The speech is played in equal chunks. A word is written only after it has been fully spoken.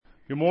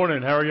Good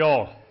morning. How are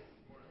y'all?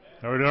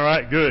 Are we doing all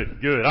right?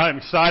 Good. I'm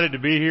excited to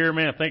be here,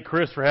 man. Thank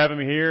Chris for having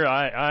me here.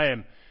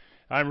 I'm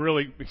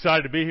really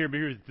excited to be here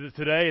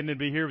today, and then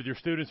be here with your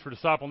students for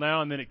Disciple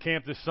Now, and then at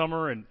camp this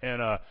summer. And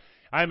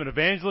I'm an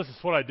evangelist.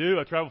 It's what I do.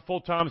 I travel full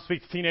time,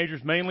 speak to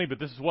teenagers mainly, but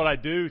this is what I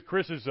do.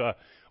 Chris's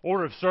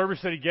order of service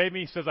that he gave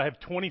me says I have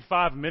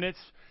 25 minutes.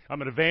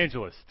 I'm an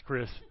evangelist,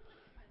 Chris.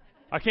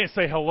 I can't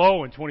say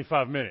hello in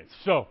 25 minutes.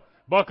 So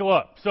buckle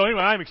up. So anyway,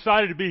 I'm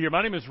excited to be here.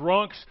 My name is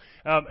Runks.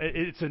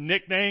 It's a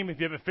nickname, if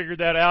you haven't figured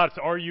that out. It's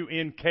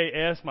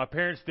R-U-N-K-S. My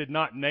parents did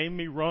not name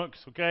me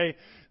Runks, okay?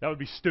 That would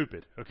be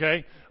stupid,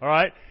 okay? All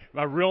right?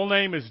 My real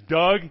name is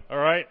Doug, all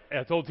right?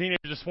 I told teenagers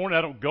this morning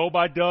I don't go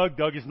by Doug.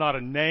 Doug is not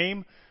a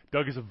name.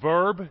 Doug is a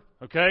verb,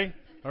 okay?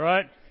 All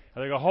right? I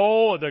dug a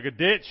hole, I dug a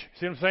ditch.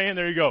 See what I'm saying?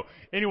 There you go.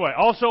 Anyway,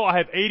 also I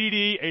have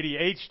ADD,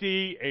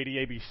 ADHD,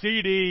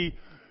 ADABCD,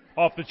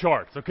 off the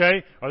charts,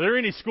 okay? Are there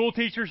any school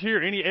teachers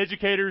here, any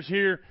educators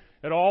here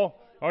at all?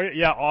 Oh,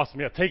 yeah, awesome.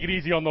 Yeah, take it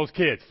easy on those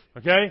kids,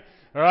 okay?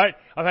 All right?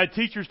 I've had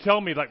teachers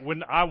tell me, like,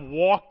 when I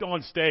walked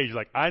on stage,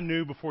 like, I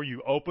knew before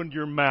you opened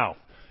your mouth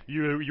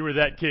you were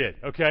that kid,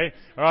 okay?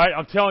 All right?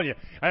 I'm telling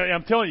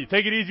you,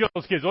 take it easy on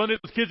those kids. Only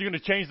those kids are going to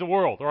change the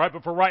world, all right?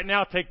 But for right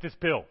now, take this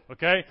pill,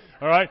 okay?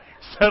 All right?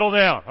 Settle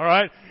down, all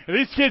right? And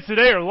these kids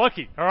today are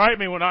lucky, all right? I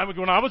mean, when I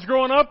was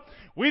growing up,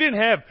 we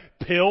didn't have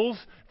pills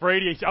for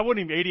ADHD. I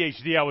wasn't even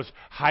ADHD. I was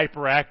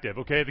hyperactive,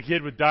 okay? The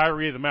kid with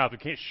diarrhea of the mouth who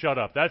can't shut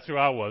up. That's who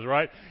I was,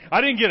 right?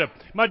 I didn't get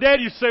my dad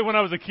used to say when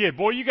I was a kid,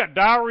 boy, you got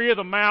diarrhea of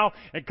the mouth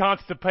and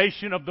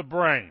constipation of the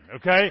brain,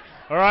 okay?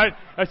 All right?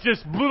 That's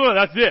just,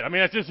 that's it. I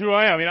mean, that's just who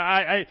I am.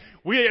 I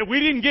mean, we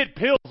didn't get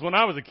pills when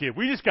I was a kid.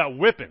 We just got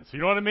whippings. You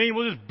know what I mean?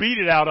 We'll just beat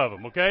it out of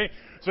them, okay?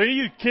 So any of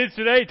you kids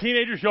today,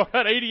 teenagers, y'all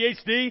got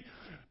ADHD,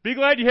 be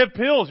glad you have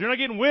pills. You're not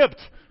getting whipped,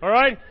 all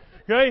right?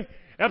 Okay?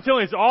 I'm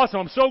telling you, it's awesome.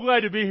 I'm so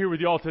glad to be here with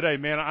you all today,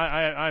 man.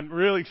 I'm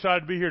really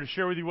excited to be here to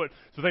share with you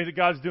some things that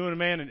God's doing,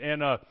 man.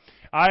 And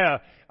I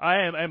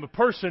am a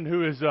person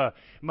who is,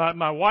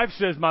 my wife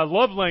says my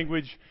love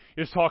language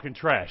is talking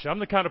trash. I'm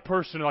the kind of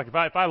person, like, if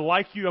I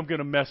like you, I'm going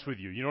to mess with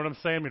you. You know what I'm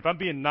saying? I mean, if I'm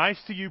being nice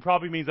to you,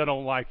 probably means I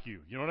don't like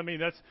you. You know what I mean?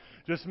 That's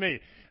just me.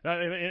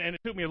 And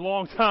it took me a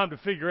long time to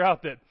figure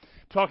out that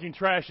talking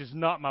trash is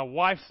not my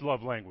wife's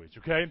love language,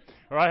 okay?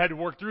 Or I had to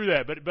work through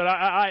that. But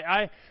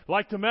I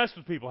like to mess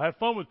with people, have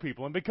fun with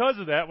people. And because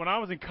of that, when I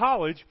was in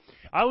college,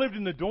 I lived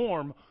in the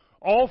dorm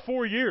all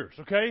 4 years,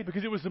 okay?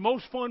 Because it was the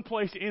most fun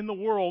place in the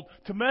world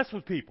to mess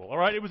with people, all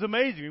right? It was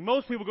amazing. I mean,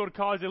 most people go to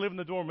college, they live in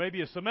the dorm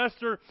maybe a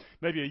semester,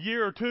 maybe a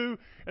year or two,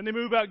 and they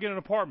move out and get an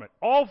apartment.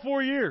 All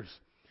 4 years,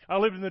 I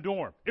lived in the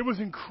dorm. It was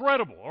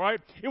incredible, all right?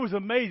 It was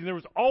amazing. There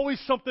was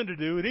always something to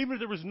do, and even if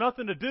there was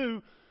nothing to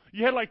do,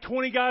 you had like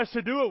 20 guys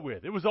to do it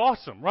with. It was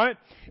awesome, right?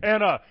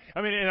 And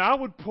I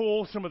would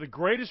pull some of the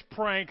greatest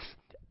pranks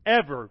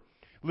ever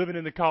living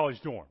in the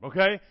college dorm,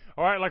 okay?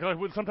 All right, like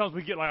sometimes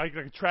we get like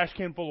a trash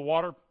can full of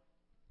water,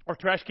 or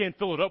trash can,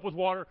 fill it up with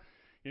water,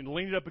 and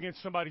lean it up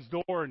against somebody's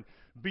door and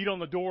beat on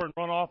the door and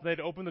run off, and they'd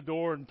open the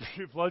door and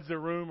it floods their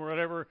room or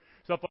whatever,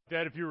 stuff like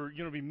that. If you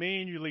were be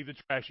mean, you leave the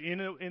trash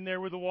in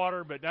there with the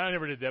water, but I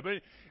never did that. But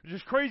it was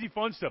just crazy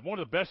fun stuff. One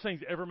of the best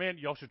things ever, man.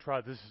 Y'all should try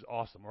it. This is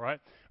awesome, all right?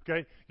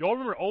 Okay? Y'all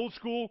remember old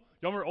school?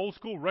 Y'all remember old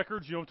school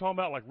records? You know what I'm talking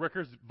about? Like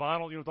records,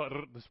 vinyl,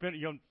 the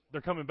spin,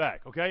 they're coming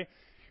back, okay?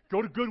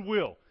 Go to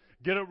Goodwill.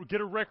 Get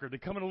a record. They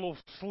come in a little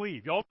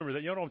sleeve. Y'all remember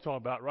that? You know what I'm talking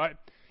about, right?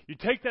 You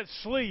take that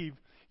sleeve,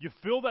 you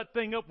fill that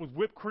thing up with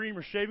whipped cream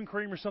or shaving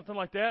cream or something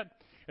like that,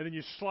 and then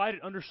you slide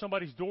it under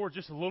somebody's door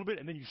just a little bit,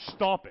 and then you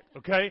stomp it,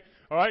 okay?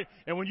 All right?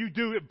 And when you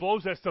do, it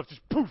blows that stuff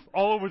just poof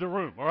all over the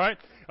room, all right?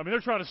 I mean,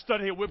 they're trying to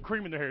study whipped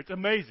cream in their hair. It's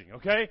amazing,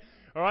 okay?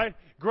 All right?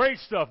 Great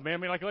stuff, man. I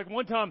mean, like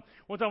one time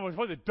was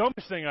probably the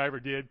dumbest thing I ever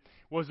did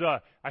was,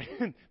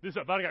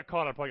 if I got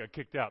caught, I probably got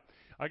kicked out.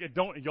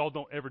 Y'all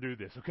don't ever do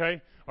this,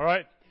 okay? All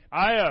right?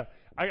 I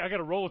got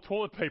a roll of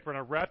toilet paper, and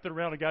I wrapped it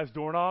around a guy's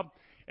doorknob,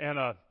 and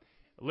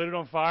lit it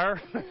on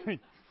fire,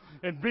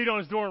 and beat on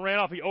his door and ran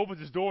off. He opens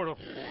his door, and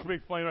a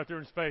big flame right there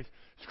in his face.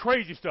 It's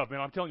crazy stuff,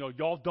 man. I'm telling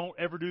y'all don't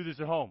ever do this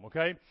at home,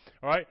 okay?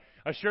 All right?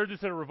 I shared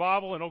this at a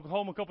revival in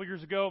Oklahoma a couple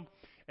years ago,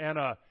 and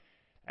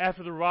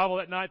after the revival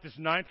that night, this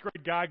 9th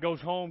grade guy goes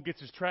home, gets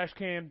his trash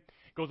can,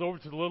 goes over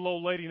to the little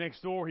old lady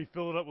next door. He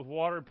filled it up with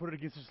water and put it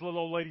against this little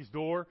old lady's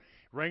door,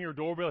 rang her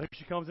doorbell. Here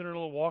she comes in her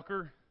little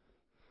walker.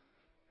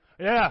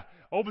 Yeah,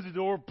 opens the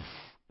door.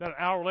 About an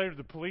hour later,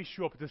 the police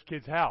show up at this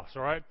kid's house,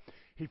 all right?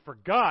 He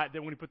forgot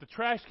that when he put the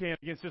trash can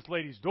against this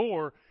lady's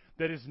door,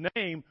 that his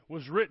name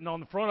was written on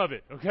the front of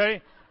it, okay?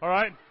 All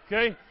right?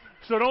 Okay?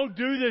 So don't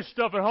do this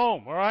stuff at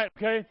home, all right?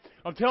 Okay?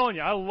 I'm telling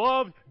you, I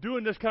love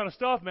doing this kind of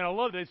stuff, man. I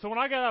love it. So when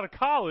I got out of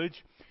college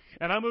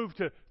and I moved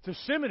to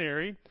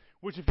seminary,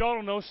 which if y'all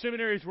don't know,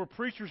 seminary is where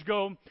preachers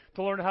go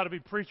to learn how to be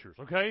preachers,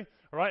 okay?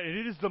 All right? And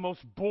it is the most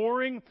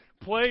boring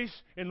place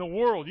in the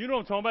world. You know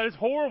what I'm talking about. It's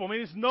horrible. I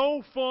mean, it's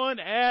no fun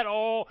at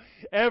all,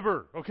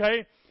 ever,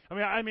 okay?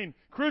 I mean,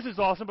 Chris is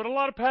awesome, but a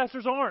lot of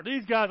pastors aren't.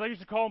 These guys, I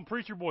used to call them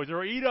preacher boys.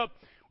 They're eat up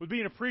with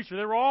being a preacher.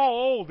 They were all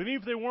old, and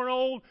even if they weren't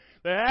old,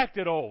 they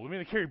acted old. I mean,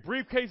 they carried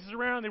briefcases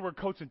around. They wore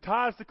coats and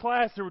ties to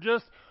class. They were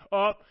just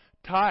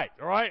uptight,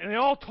 all right? And they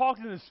all talked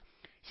in this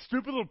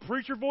stupid little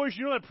preacher voice.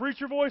 You know that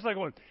preacher voice? Like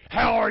going,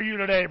 how are you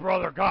today,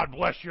 brother? God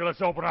bless you.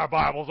 Let's open our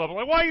Bibles up. I'm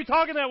like, why are you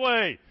talking that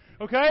way?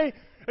 Okay?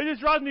 It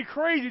just drives me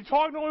crazy.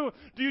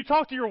 Do you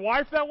talk to your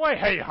wife that way?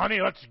 Hey, honey,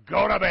 let's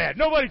go to bed.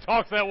 Nobody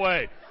talks that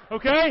way.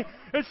 Okay?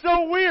 It's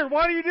so weird.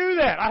 Why do you do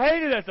that? I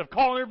hated that stuff.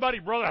 Calling everybody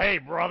brother. Hey,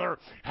 brother,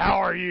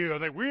 how are you?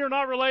 I'm like, we are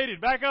not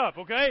related. Back up,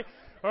 okay?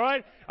 All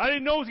right? I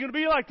didn't know it was going to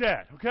be like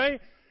that, okay?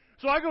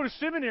 So I go to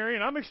seminary,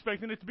 and I'm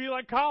expecting it to be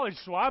like college.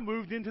 So I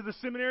moved into the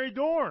seminary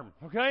dorm,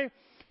 okay?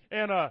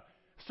 And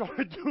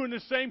started doing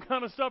the same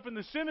kind of stuff in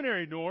the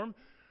seminary dorm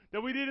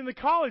that we did in the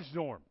college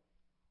dorm.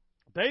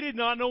 They did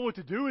not know what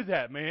to do with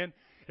that, man.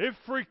 It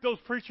freaked those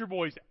preacher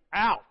boys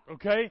out,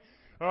 okay?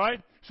 All right?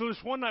 So this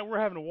one night, we're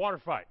having a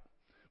water fight.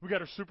 We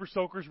got our super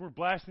soakers, we're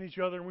blasting each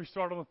other, and we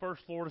start on the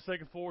first floor, the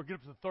second floor, get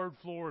up to the third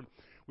floor, and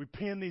we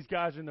pin these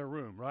guys in their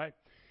room, right?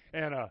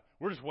 And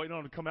we're just waiting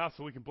on them to come out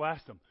so we can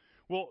blast them.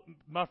 Well,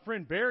 my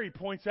friend Barry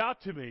points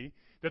out to me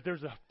that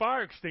there's a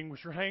fire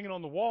extinguisher hanging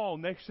on the wall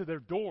next to their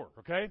door,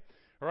 okay?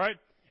 All right?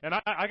 And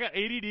I got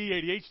ADD,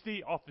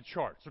 ADHD off the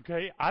charts,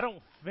 okay? I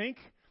don't think,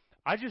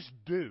 I just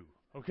do.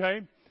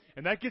 Okay?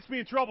 And that gets me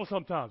in trouble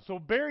sometimes. So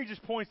Barry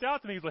just points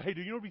out to me, he's like, hey,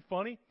 do you know what would be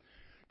funny?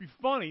 It'd be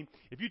funny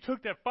if you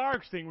took that fire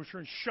extinguisher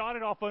and shot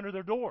it off under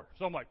their door.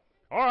 So I'm like,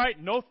 all right,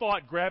 no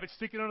thought, grab it,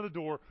 stick it under the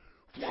door,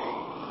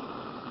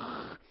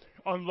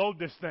 unload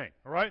this thing,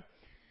 all right?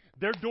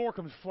 Their door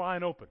comes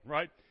flying open,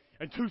 right?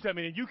 And I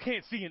mean, you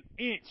can't see an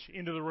inch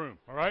into the room,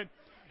 all right?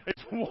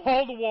 It's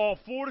wall to wall,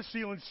 floor to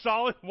ceiling,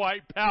 solid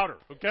white powder,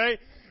 okay?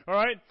 All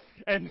right?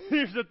 And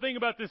here's the thing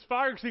about this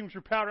fire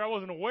extinguisher powder I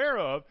wasn't aware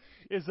of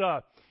is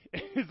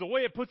the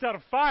way it puts out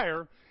a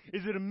fire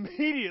is it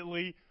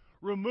immediately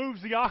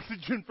removes the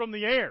oxygen from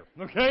the air,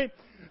 okay?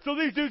 So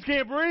these dudes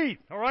can't breathe,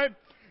 all right?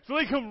 So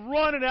they come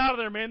running out of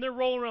there, man. They're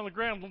rolling around the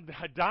ground,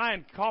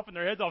 dying, coughing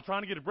their heads off,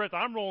 trying to get a breath.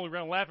 I'm rolling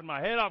around laughing my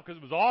head off because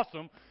it was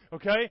awesome,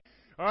 okay?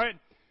 All right?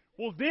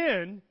 Well,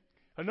 then,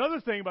 another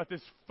thing about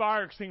this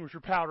fire extinguisher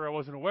powder I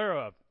wasn't aware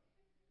of,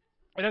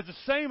 it has the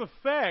same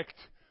effect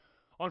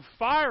on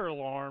fire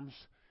alarms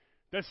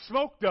that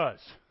smoke does,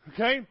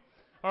 okay?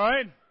 All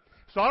right?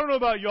 So I don't know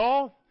about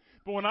y'all,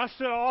 but when I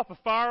set off a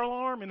fire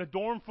alarm in a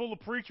dorm full of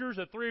preachers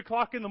at 3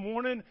 o'clock in the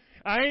morning,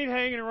 I ain't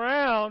hanging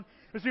around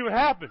to see what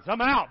happens.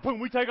 I'm out. Boom,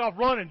 we take off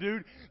running,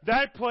 dude.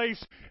 That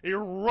place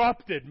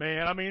erupted,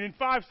 man. I mean, in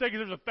 5 seconds,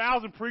 there's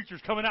 1,000 preachers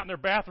coming out in their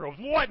bathrobes.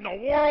 What in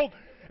the world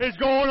is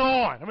going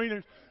on? I mean,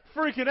 they're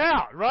freaking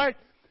out, right?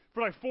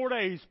 For like 4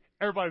 days,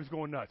 everybody was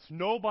going nuts.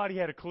 Nobody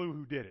had a clue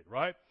who did it,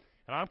 right?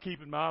 And I'm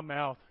keeping my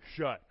mouth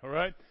shut, all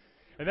right?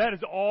 And that is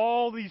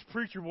all these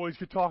preacher boys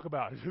could talk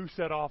about, is who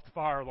set off the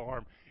fire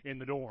alarm in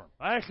the dorm.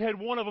 I actually had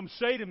one of them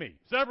say to me,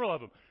 several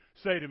of them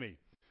say to me,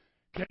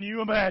 can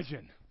you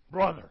imagine,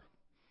 brother,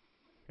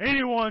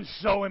 anyone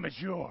so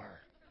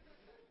immature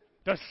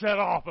to set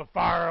off a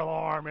fire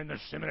alarm in the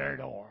seminary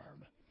dorm?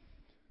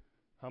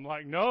 I'm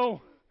like,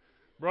 no,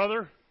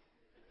 brother.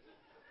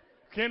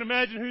 Can't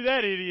imagine who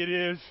that idiot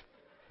is.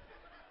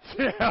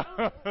 Yeah.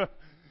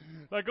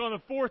 Like on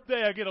the fourth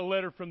day, I get a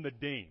letter from the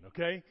dean,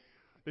 okay?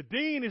 The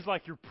dean is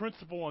like your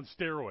principal on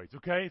steroids,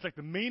 okay? It's like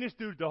the meanest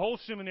dude, the whole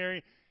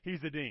seminary,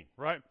 he's the dean,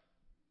 right?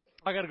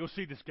 I got to go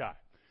see this guy.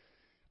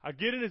 I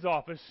get in his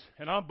office,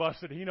 and I'm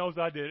busted. He knows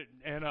I did it.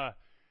 And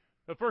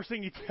the first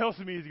thing he tells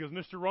me is, he goes,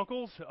 Mr.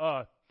 Runkles,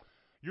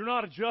 you're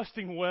not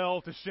adjusting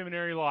well to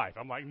seminary life.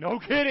 I'm like, no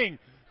kidding,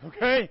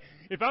 okay?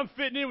 If I'm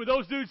fitting in with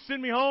those dudes,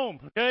 send me home,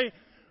 okay?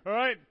 All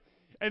right?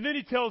 And then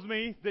he tells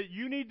me that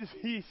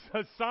he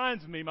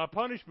assigns me, my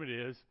punishment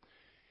is,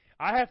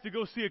 I have to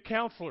go see a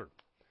counselor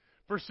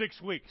for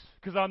 6 weeks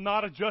because I'm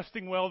not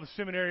adjusting well to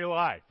seminary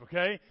life,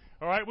 okay?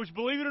 All right? Which,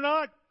 believe it or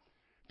not,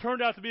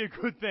 turned out to be a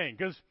good thing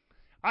because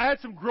I had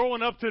some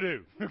growing up to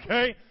do,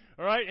 okay?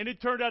 All right? And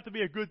it turned out to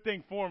be a good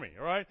thing for me,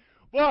 all right?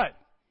 But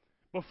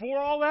before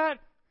all that,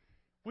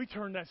 we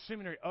turned that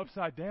seminary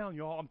upside down,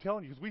 y'all. I'm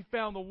telling you, because we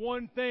found the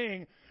one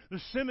thing the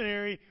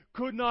seminary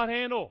could not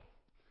handle: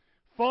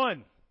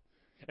 fun.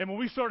 And when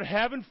we started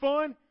having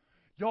fun,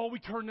 y'all, we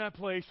turned that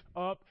place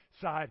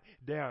upside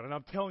down. And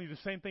I'm telling you,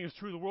 the same thing is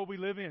true of the world we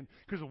live in.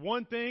 Because the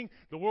one thing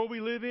the world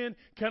we live in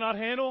cannot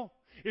handle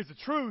is the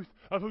truth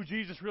of who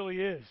Jesus really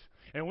is.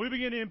 And we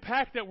begin to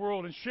impact that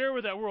world and share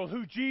with that world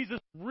who Jesus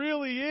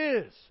really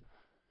is,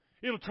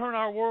 it'll turn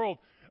our world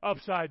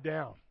upside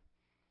down.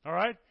 All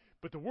right?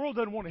 But the world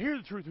doesn't want to hear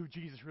the truth of who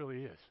Jesus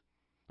really is.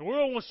 The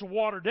world wants to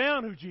water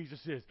down who Jesus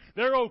is.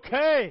 They're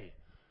okay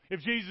if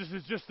Jesus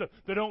is just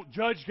the don't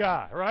judge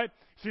guy, all right?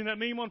 Seen that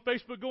meme on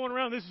Facebook going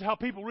around? This is how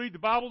people read the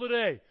Bible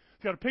today.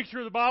 It's got a picture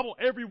of the Bible,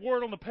 every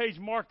word on the page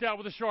marked out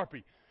with a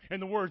Sharpie,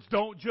 and the words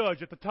don't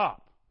judge at the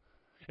top.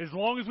 As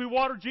long as we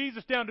water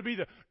Jesus down to be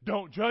the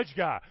don't judge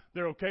guy,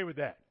 they're okay with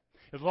that.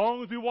 As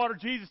long as we water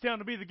Jesus down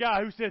to be the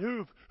guy who said,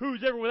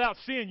 who's ever without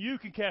sin, you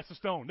can cast a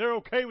stone. They're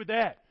okay with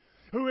that.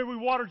 Whoever we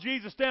water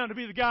Jesus down to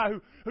be the guy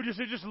who just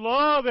said, just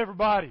love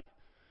everybody.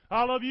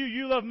 I love you,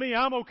 you love me,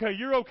 I'm okay,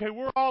 you're okay,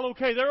 we're all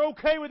okay. They're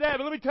okay with that,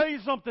 but let me tell you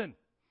something.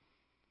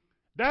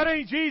 That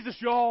ain't Jesus,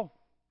 y'all.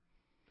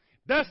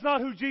 That's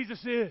not who Jesus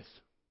is.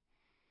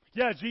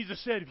 Yeah, Jesus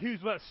said, if you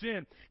without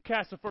sin,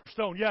 cast the first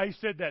stone. Yeah, He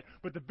said that.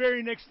 But the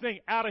very next thing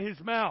out of His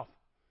mouth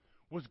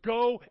was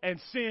go and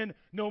sin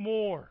no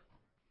more.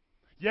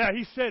 Yeah,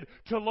 He said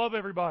to love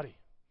everybody.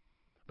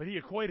 But He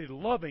equated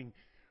loving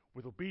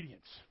with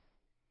obedience.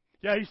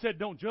 Yeah, He said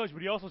don't judge,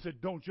 but He also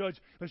said don't judge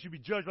unless you be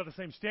judged by the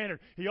same standard.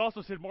 He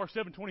also said, Mark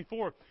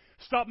 7:24,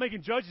 stop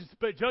making judgments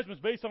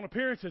based on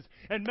appearances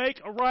and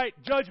make a right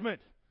judgment.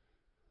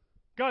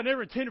 God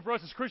never intended for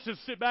us as Christians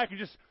to sit back and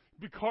just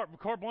be carte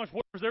blanche,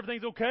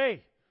 everything's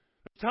okay.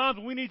 There's times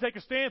when we need to take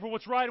a stand for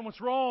what's right and what's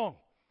wrong.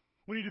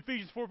 We need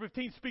Ephesians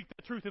 4:15, speak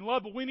the truth in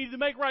love, but we need to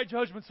make right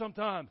judgments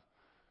sometimes.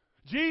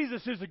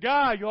 Jesus is a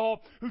guy,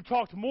 y'all, who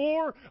talked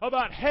more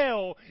about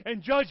hell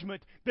and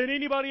judgment than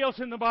anybody else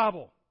in the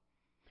Bible.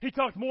 He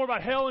talked more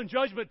about hell and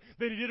judgment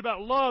than He did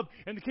about love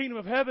and the kingdom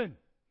of heaven.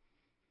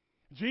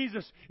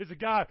 Jesus is a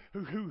guy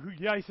who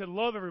He said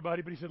love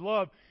everybody, but He said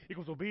love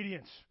equals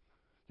obedience.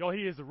 Y'all,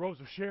 He is the rose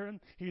of Sharon.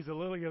 He is the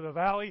lily of the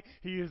valley.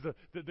 He is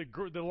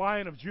the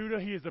lion of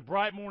Judah. He is the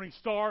bright morning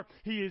star.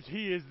 He is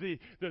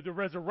the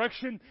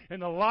resurrection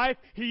and the life.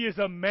 He is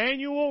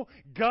Emmanuel,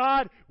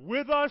 God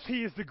with us.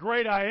 He is the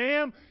great I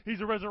am. He's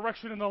the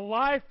resurrection and the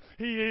life.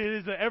 He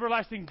is the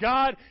everlasting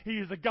God. He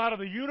is the God of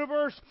the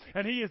universe.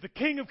 And He is the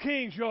King of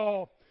kings,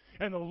 y'all,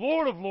 and the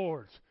Lord of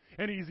lords.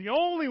 And He's the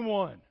only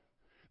one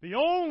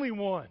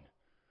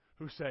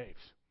who saves.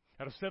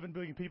 Out of 7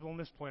 billion people on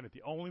this planet,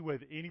 the only way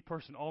that any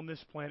person on this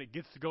planet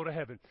gets to go to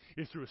heaven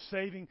is through a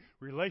saving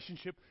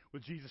relationship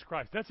with Jesus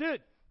Christ. That's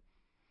it.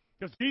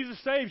 Because Jesus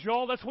saves,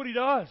 y'all. That's what He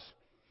does.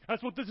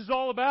 That's what this is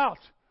all about.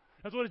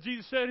 That's what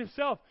Jesus said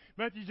Himself.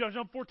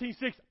 John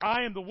 14:6,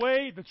 I am the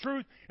way, the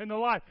truth, and the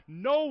life.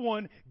 No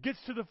one gets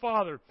to the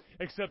Father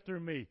except through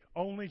me.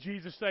 Only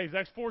Jesus saves.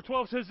 Acts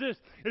 4:12 says this.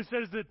 It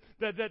says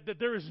that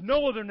there is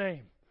no other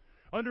name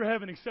under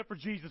heaven except for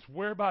Jesus,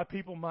 whereby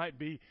people might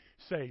be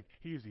saved.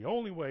 He is the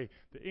only way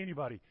that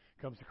anybody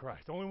comes to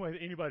Christ. The only way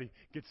that anybody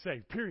gets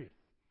saved, period.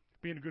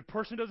 Being a good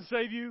person doesn't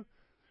save you.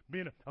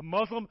 Being a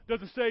Muslim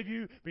doesn't save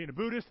you. Being a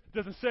Buddhist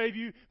doesn't save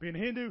you. Being a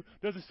Hindu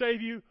doesn't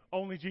save you.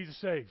 Only Jesus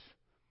saves.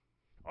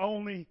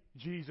 Only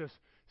Jesus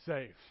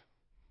saves.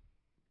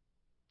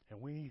 And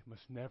we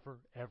must never,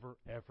 ever,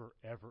 ever,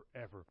 ever,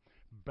 ever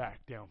back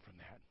down from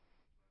that.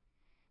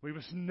 We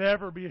must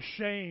never be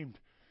ashamed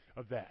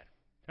of that.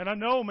 And I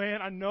know,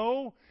 man,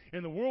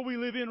 in the world we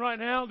live in right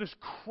now, this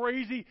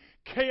crazy,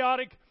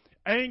 chaotic,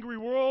 angry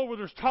world where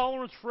there's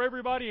tolerance for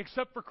everybody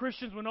except for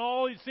Christians, when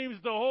all it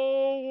seems the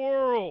whole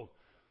world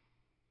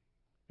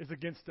is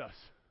against us.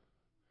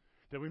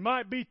 That we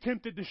might be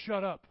tempted to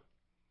shut up.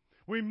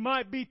 We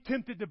might be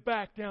tempted to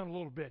back down a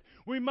little bit.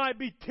 We might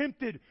be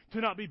tempted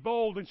to not be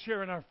bold and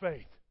share in our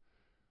faith.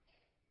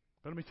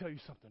 But let me tell you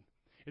something.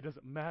 It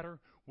doesn't matter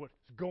what's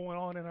going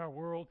on in our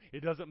world.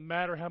 It doesn't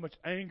matter how much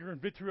anger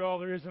and vitriol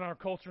there is in our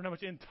culture and how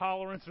much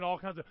intolerance and all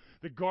kinds of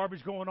the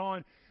garbage going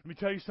on. Let me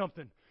tell you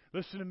something.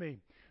 Listen to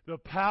me. The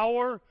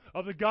power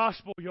of the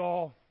gospel,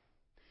 y'all,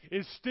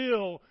 is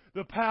still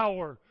the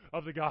power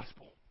of the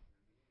gospel.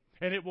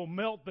 And it will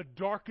melt the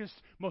darkest,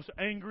 most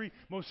angry,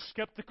 most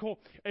skeptical,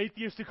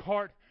 atheistic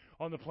heart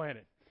on the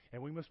planet.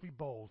 And we must be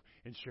bold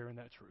in sharing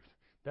that truth.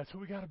 That's who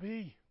we got to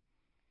be.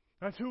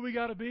 That's who we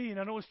got to be. And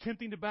I know it's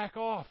tempting to back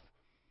off.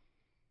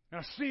 And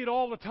I see it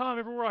all the time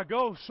everywhere I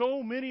go.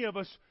 So many of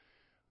us,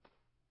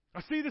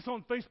 I see this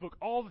on Facebook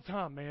all the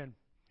time, man.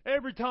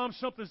 Every time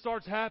something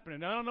starts happening.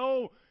 Now, I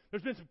know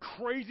there's been some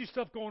crazy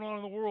stuff going on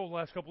in the world the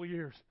last couple of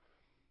years.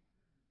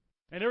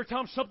 And every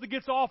time something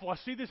gets awful, I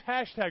see this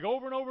hashtag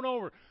over and over and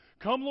over.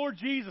 Come Lord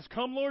Jesus,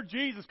 come Lord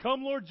Jesus,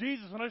 come Lord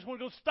Jesus. And I just want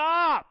to go,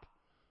 stop!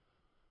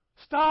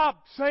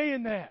 Stop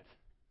saying that.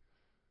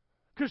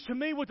 Because to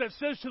me what that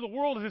says to the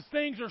world is that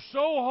things are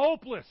so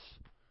hopeless.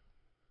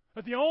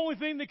 That the only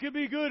thing that could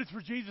be good is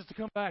for Jesus to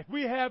come back.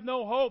 We have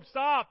no hope.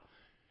 Stop.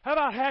 How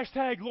about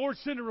hashtag Lord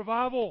send a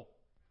revival?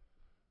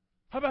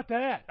 How about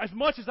that? As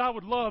much as I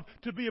would love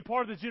to be a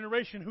part of the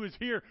generation who is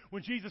here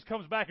when Jesus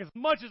comes back, as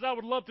much as I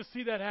would love to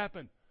see that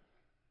happen.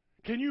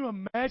 Can you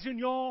imagine,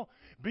 y'all,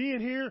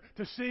 being here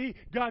to see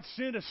God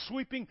send a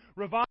sweeping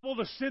revival,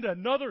 to send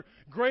another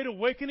great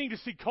awakening, to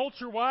see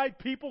culture-wide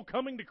people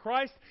coming to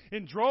Christ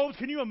in droves?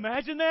 Can you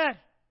imagine that?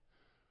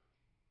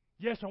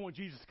 Yes, I want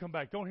Jesus to come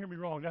back. Don't hear me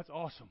wrong. That's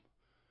awesome.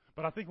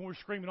 But I think when we're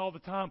screaming all the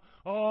time,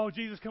 oh,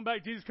 Jesus, come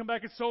back,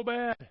 it's so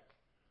bad.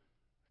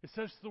 It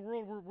says to the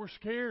world we're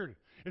scared.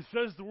 It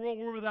says to the world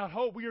we're without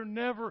hope. We are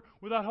never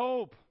without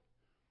hope.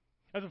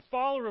 As a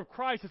follower of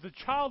Christ, as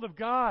a child of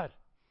God,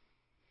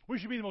 we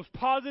should be the most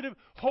positive,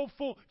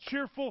 hopeful,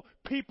 cheerful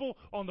people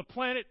on the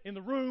planet, in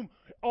the room,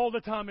 all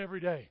the time, every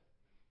day.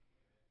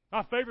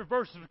 My favorite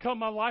verse has become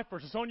my life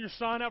verse. It's on your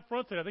sign out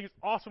front today. I think it's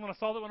awesome when I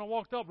saw that when I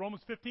walked up.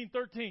 Romans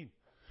 15:13. It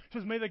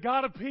says, may the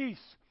God of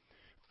peace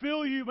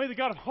fill you, may the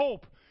God of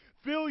hope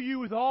fill you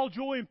with all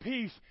joy and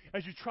peace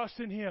as you trust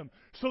in Him,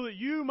 so that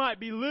you might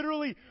be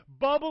literally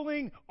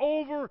bubbling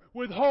over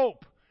with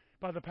hope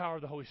by the power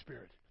of the Holy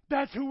Spirit.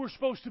 That's who we're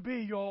supposed to be,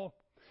 y'all.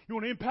 You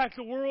want to impact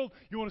the world?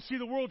 You want to see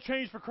the world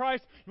change for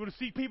Christ? You want to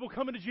see people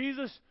coming to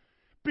Jesus?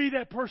 Be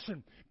that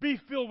person. Be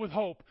filled with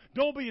hope.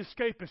 Don't be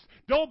escapist.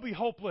 Don't be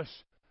hopeless.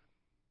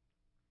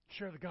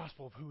 Share the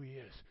gospel of who He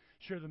is.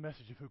 Share the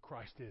message of who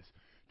Christ is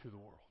to the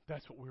world.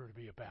 That's what we're to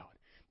be about.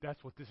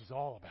 That's what this is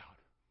all about.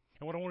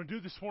 And what I want to do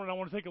this morning, I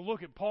want to take a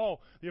look at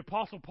Paul, the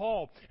Apostle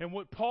Paul, and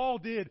what Paul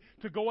did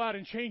to go out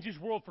and change his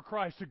world for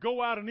Christ, to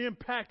go out and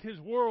impact his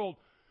world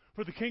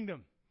for the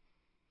kingdom.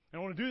 And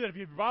I want to do that. If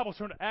you have your Bible,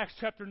 turn to Acts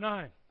chapter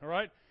 9, all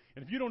right?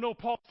 And if you don't know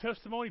Paul's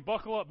testimony,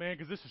 buckle up, man,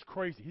 because this is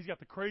crazy. He's got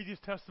the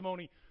craziest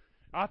testimony,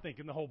 I think,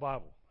 in the whole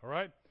Bible, all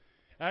right?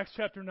 Acts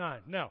chapter 9.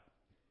 Now,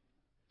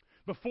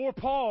 before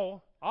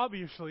Paul,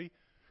 obviously,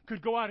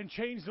 could go out and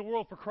change the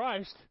world for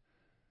Christ,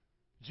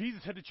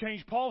 Jesus had to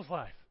change Paul's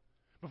life.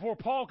 Before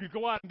Paul could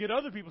go out and get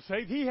other people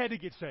saved, he had to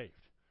get saved.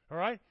 All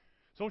right?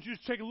 So I want you to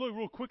just take a look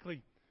real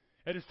quickly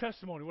at his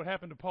testimony, what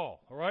happened to Paul.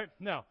 All right?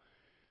 Now,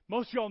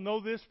 most of y'all know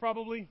this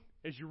probably.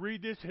 As you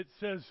read this, it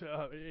says,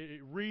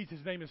 it reads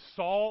his name is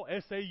Saul,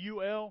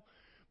 S-A-U-L.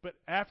 But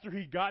after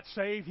he got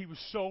saved, he was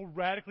so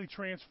radically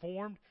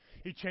transformed,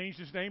 he changed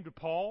his name to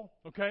Paul.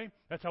 Okay?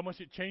 That's how much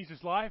it changed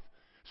his life.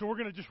 So we're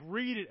going to just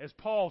read it as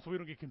Paul so we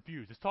don't get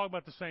confused. Let's talk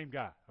about the same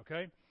guy.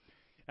 Okay?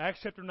 Acts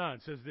chapter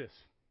 9 says this.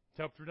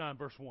 Chapter 9,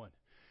 verse 1.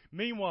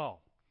 Meanwhile,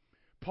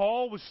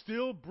 Paul was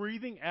still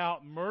breathing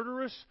out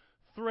murderous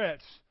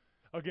threats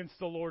against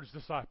the Lord's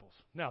disciples.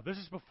 Now, this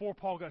is before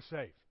Paul got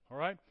saved, all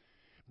right?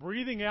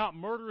 Breathing out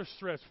murderous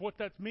threats. What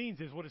that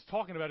means is, what it's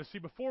talking about is, see,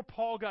 before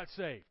Paul got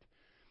saved,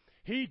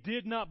 he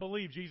did not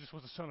believe Jesus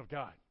was the Son of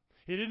God.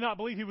 He did not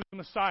believe He was the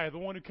Messiah, the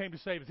one who came to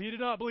save us. He did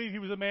not believe He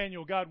was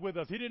Emmanuel, God with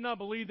us. He did not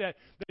believe that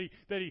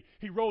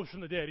he rose from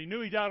the dead. He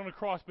knew He died on the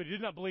cross, but he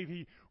did not believe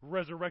He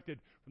resurrected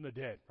from the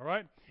dead. All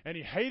right? And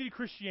he hated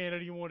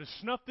Christianity. He wanted to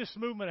snuff this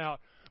movement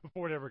out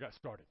before it ever got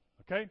started.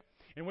 Okay?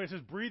 And when it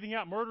says breathing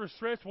out murderous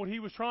threats, what he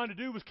was trying to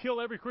do was kill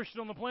every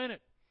Christian on the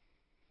planet.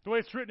 The way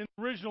it's written in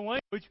the original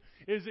language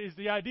is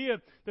the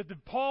idea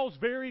that Paul's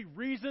very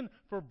reason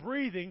for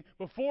breathing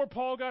before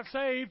Paul got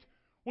saved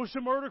was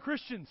to murder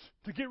Christians,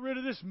 to get rid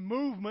of this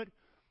movement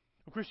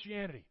of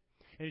Christianity.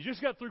 And he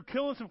just got through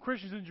killing some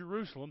Christians in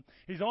Jerusalem.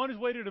 He's on his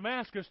way to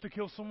Damascus to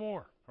kill some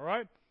more. All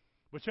right?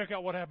 But check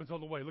out what happens on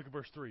the way. Look at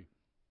verse 3.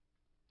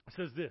 It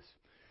says this.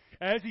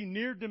 As he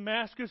neared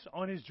Damascus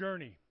on his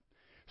journey,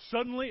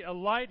 suddenly a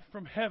light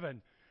from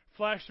heaven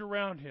flashed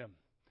around him.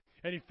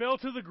 And he fell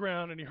to the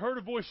ground, and he heard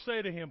a voice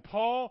say to him,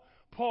 Paul,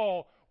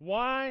 Paul,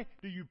 why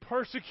do you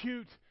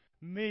persecute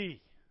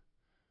me?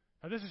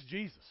 Now this is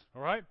Jesus,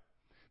 all right?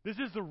 This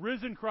is the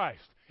risen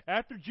Christ.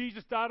 After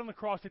Jesus died on the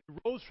cross and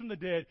He rose from the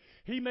dead,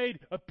 He made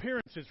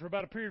appearances for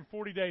about a period of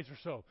 40 days or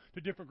so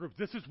to different groups.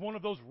 This is one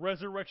of those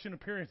resurrection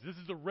appearances. This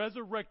is the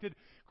resurrected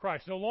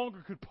Christ. No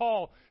longer could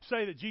Paul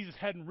say that Jesus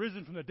hadn't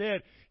risen from the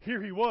dead.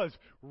 Here He was,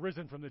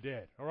 risen from the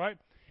dead. All right?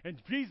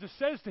 And Jesus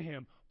says to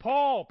him,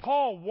 Paul,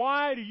 Paul,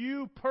 why do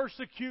you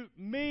persecute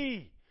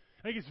me?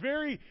 I think it's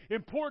very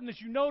important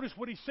that you notice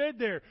what he said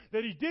there.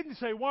 That he didn't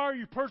say, why are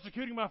you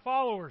persecuting my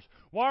followers?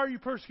 Why are you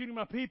persecuting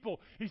my people?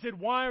 He said,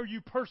 why are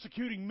you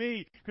persecuting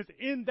me? Because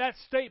in that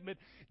statement,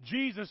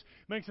 Jesus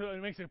makes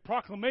a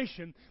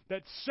proclamation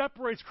that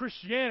separates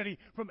Christianity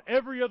from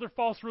every other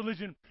false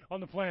religion on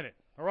the planet.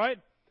 All right?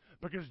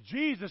 Because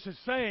Jesus is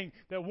saying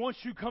that once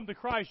you come to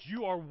Christ,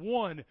 you are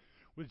one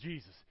with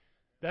Jesus.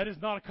 That is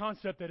not a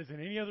concept that is in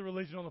any other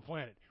religion on the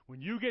planet.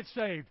 When you get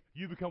saved,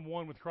 you become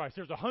one with Christ.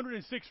 There's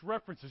 106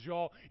 references,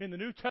 y'all, in the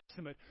New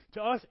Testament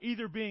to us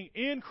either being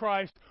in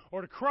Christ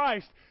or to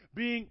Christ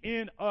being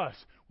in us.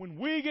 When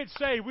we get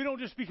saved, we don't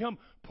just become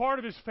part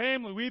of His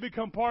family. We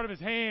become part of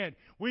His hand.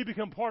 We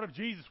become part of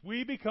Jesus.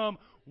 We become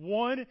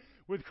one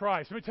with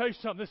Christ. Let me tell you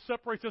something. This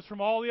separates us from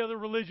all the other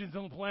religions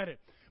on the planet.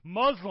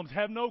 Muslims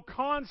have no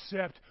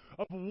concept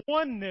of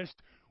oneness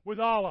with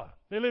Allah.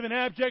 They live in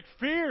abject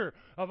fear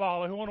of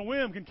Allah, who on a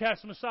whim can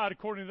cast them aside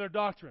according to their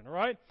doctrine, all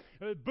right?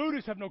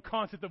 Buddhists have no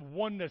concept of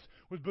oneness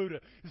with Buddha.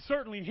 And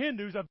certainly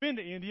Hindus, I've been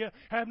to India,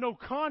 have no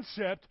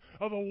concept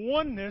of a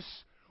oneness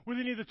with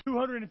any of the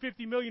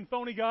 250 million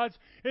phony gods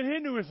in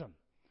Hinduism.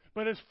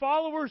 But as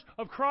followers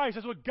of Christ,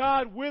 that's what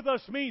God with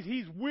us means.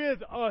 He's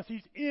with us.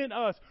 He's in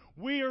us.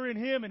 We are in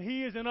Him and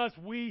He is in us.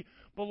 We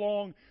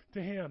belong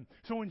to Him.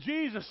 So when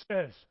Jesus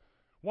says,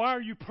 why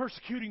are you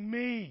persecuting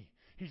me?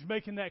 He's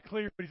making that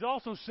clear, but He's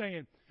also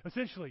saying,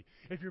 essentially,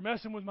 if you're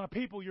messing with my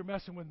people, you're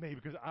messing with me,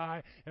 because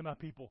I and my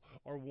people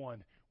are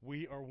one.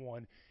 We are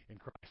one in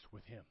Christ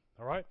with Him.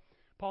 All right?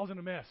 Paul's in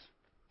a mess.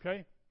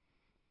 Okay?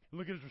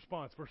 Look at his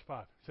response. Verse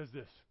 5 says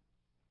this.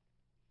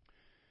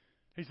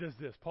 He says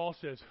this. Paul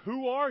says,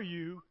 who are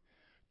you,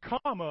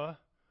 comma,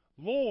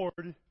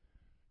 Lord,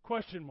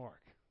 question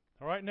mark.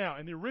 All right? Now,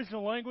 in the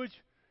original language,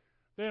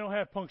 they don't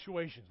have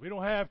punctuations. We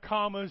don't have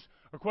commas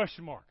or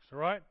question marks. All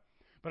right?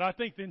 But I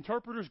think the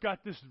interpreters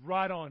got this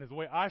right on, is the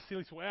way I see it,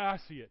 it's the way I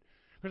see it.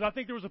 Because I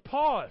think there was a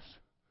pause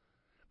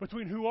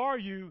between who are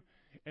you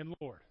and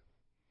Lord.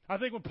 I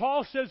think when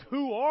Paul says,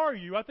 who are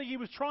you, I think he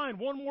was trying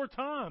one more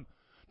time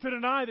to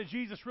deny that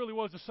Jesus really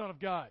was the Son of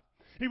God.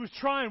 He was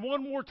trying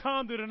one more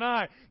time to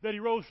deny that He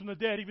rose from the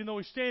dead, even though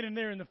He's standing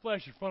there in the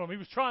flesh in front of him. He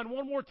was trying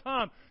one more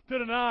time to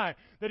deny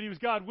that He was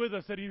God with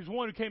us, that He was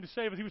one who came to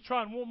save us. He was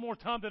trying one more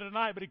time to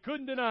deny it, but he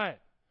couldn't deny it.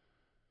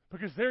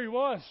 Because there He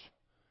was,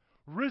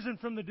 risen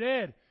from the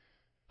dead,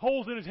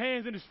 holes in His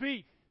hands and His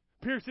feet,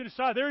 pierced in His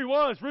side. There He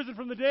was, risen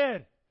from the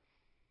dead.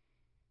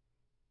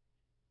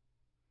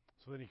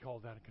 So then He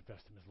called down and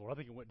confessed Him as Lord. I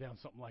think it went down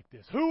something like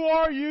this. Who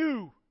are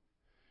you?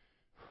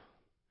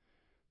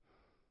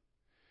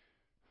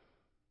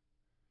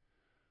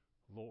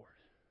 Lord.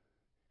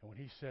 And when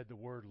He said the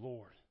word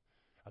Lord,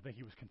 I think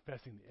He was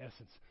confessing the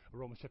essence of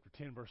Romans chapter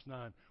 10, verse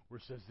 9, where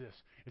it says this.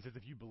 It says,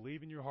 if you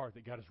believe in your heart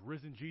that God has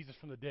risen Jesus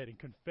from the dead and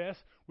confess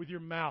with your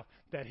mouth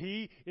that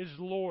He is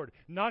Lord,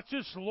 not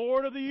just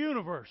Lord of the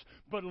universe,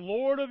 but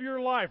Lord of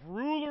your life,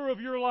 ruler of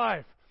your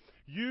life,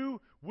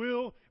 you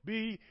will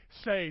be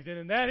saved. And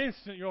in that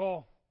instant,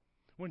 y'all,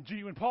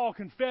 when Paul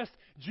confessed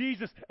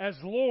Jesus as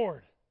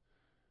Lord,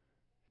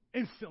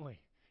 instantly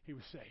he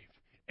was saved.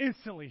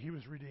 Instantly he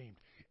was redeemed.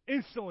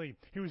 Instantly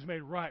he was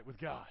made right with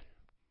God.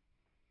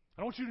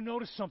 I want you to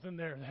notice something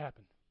there that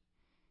happened.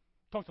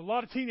 I talk to a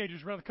lot of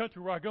teenagers around the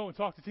country where I go and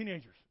talk to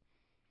teenagers.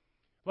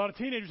 A lot of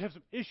teenagers have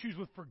some issues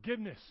with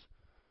forgiveness.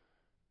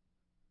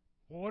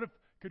 Well,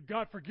 could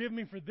God forgive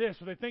me for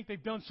this? Or they think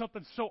they've done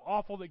something so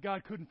awful that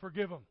God couldn't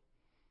forgive them.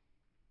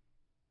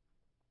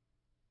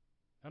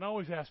 And I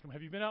always ask them,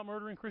 have you been out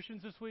murdering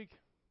Christians this week?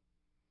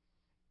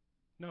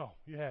 No,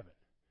 you haven't.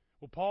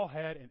 Well, Paul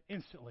had, and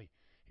instantly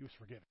he was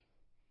forgiven.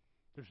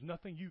 There's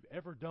nothing you've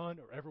ever done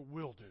or ever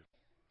will do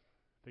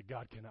that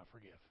God cannot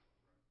forgive.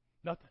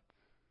 Nothing.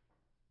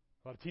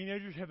 A lot of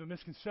teenagers have a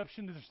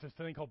misconception. There's this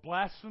thing called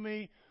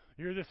blasphemy.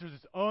 You hear this, there's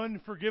this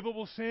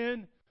unforgivable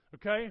sin.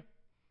 Okay?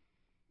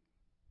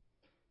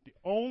 The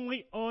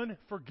only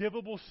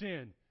unforgivable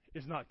sin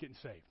is not getting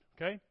saved.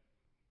 Okay?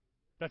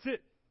 That's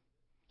it.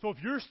 So if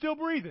you're still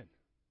breathing,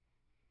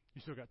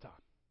 you still got time.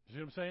 You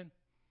see what I'm saying?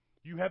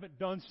 You haven't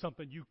done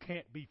something you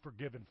can't be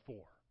forgiven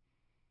for.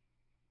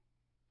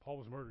 Paul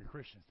was murdering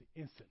Christians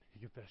the instant he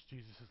confessed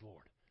Jesus as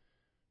Lord.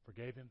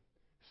 Forgave him,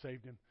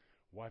 saved him,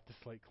 wiped the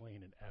slate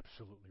clean, and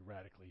absolutely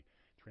radically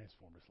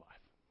transformed his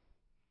life.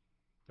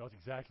 That was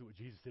exactly what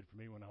Jesus did for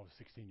me when I was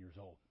 16 years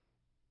old.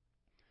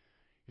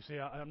 You see,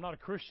 I'm not a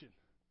Christian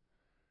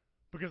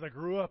because I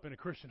grew up in a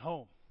Christian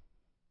home.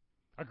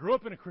 I grew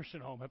up in a Christian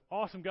home, have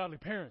awesome godly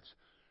parents,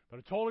 but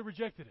I totally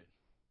rejected it.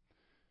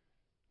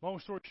 Long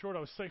story short,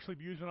 I was sexually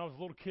abused when I was a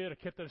little kid. I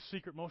kept that a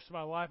secret most of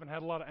my life and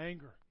had a lot of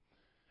anger.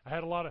 I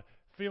had a lot of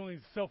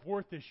feelings,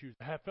 self-worth issues.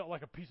 I felt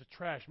like a piece of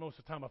trash most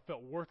of the time. I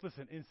felt worthless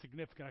and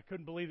insignificant. I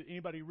couldn't believe that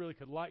anybody really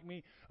could like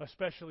me,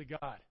 especially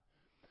God.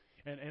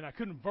 And I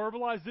couldn't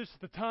verbalize this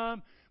at the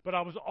time, but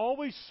I was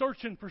always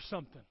searching for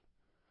something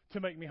to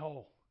make me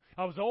whole.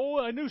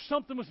 I knew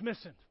something was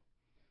missing.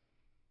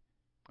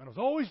 And I was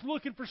always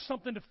looking for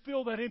something to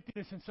fill that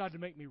emptiness inside to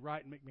make me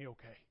right and make me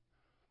okay.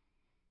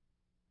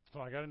 So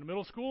I got into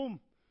middle school,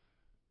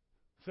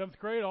 7th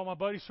grade, all my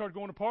buddies started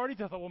going to parties.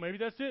 I thought, well, maybe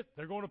that's it.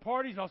 They're going to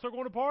parties, and I'll start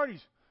going to parties.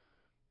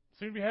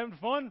 Seem to be having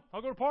fun.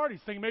 I'll go to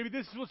parties, thinking maybe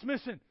this is what's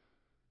missing.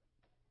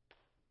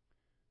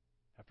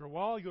 After a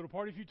while, you go to a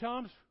party a few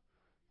times,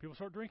 people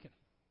start drinking.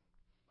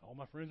 All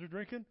my friends are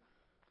drinking.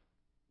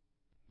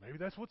 Maybe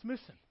that's what's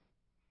missing.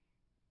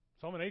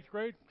 So I'm in 8th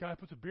grade. Guy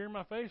puts a beer in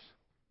my face.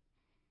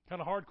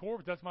 Kind of hardcore,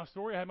 but that's my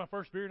story. I had my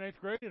first beer in 8th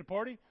grade at a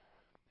party.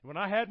 When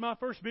I had my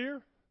first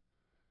beer,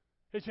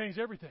 it changed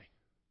everything.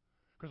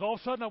 Because all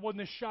of a sudden I wasn't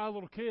this shy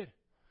little kid.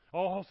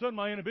 All of a sudden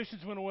my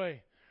inhibitions went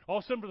away. All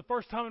of a sudden for the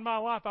first time in my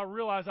life I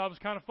realized I was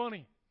kind of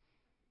funny.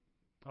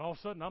 And all of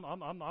a sudden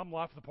I'm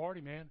life of the party,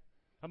 man.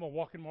 I'm a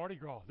walking Mardi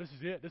Gras. This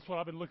is it. This is what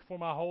I've been looking for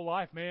my whole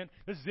life, man.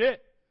 This is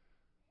it.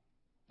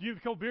 You have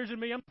a couple beers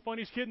in me, I'm the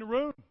funniest kid in the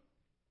room.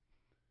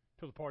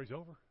 Till the party's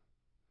over.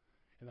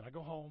 And then I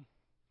go home,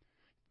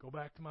 go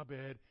back to my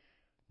bed.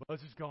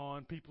 Buzz is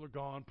gone, people are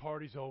gone,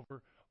 party's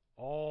over.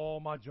 All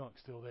my junk's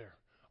still there.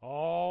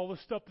 All the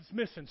stuff that's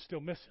missing, still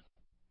missing.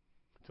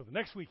 Until the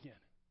next weekend.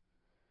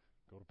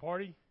 Go to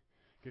party,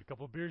 get a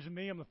couple of beers in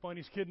me. I'm the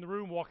funniest kid in the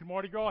room, walking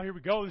Mardi Gras. Here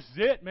we go. This is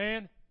it,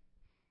 man.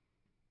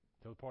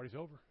 Until the party's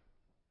over.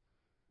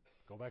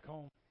 Go back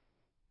home.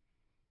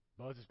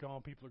 Buzz is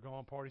gone, people are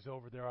gone, party's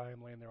over. There I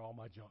am laying there, all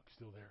my junk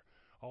still there.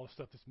 All the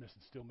stuff that's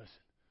missing, still missing.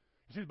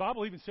 You see, the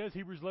Bible even says,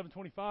 Hebrews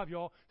 11:25,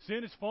 y'all,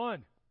 sin is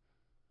fun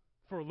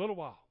for a little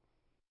while.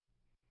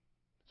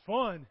 It's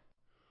fun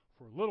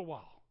for a little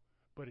while.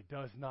 But it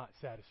does not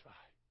satisfy.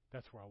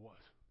 That's where I was.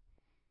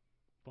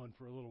 Fun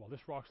for a little while. This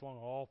rock's along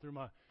all through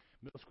my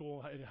middle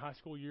school and high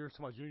school years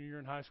to my junior year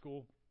in high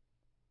school.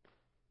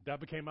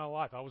 That became my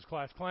life. I was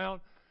class clown.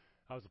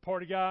 I was the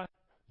party guy.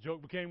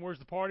 Joke became, where's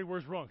the party?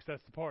 Where's Runks?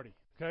 That's the party.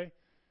 Okay?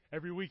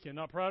 Every weekend.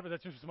 Not proud of it.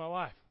 That's just my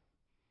life.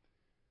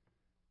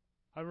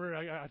 I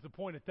remember at the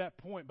point,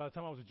 by the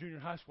time I was a junior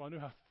in high school, I knew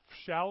how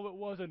shallow it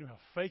was. I knew how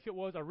fake it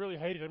was. I really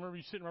hated it. I remember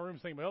you sitting in my room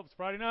thinking, well, it's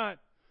Friday night.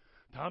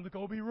 Time to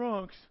go be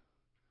Runks.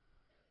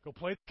 Go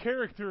play the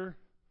character.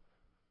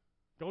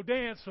 Go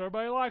dance so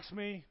everybody likes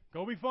me.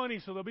 Go be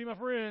funny so they'll be my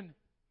friend.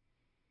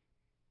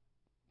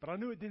 But I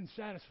knew it didn't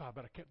satisfy,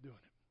 but I kept doing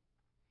it.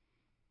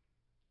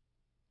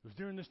 It was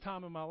during this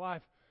time in my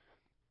life,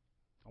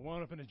 I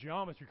wound up in a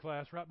geometry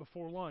class right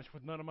before lunch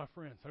with none of my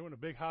friends. I went to a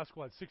big high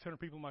school. I had 600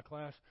 people in my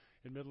class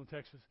in Midland,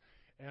 Texas,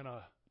 and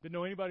didn't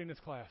know anybody in this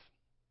class.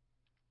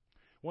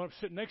 Wound up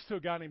sitting next to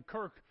a guy named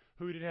Kirk,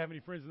 who didn't have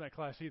any friends in that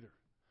class either.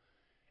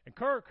 And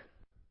Kirk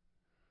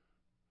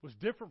was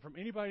different from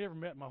anybody I ever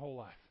met in my whole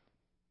life.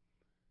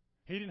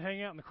 He didn't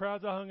hang out in the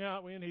crowds I hung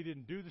out in. He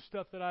didn't do the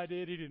stuff that I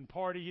did. He didn't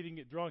party. He didn't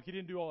get drunk. He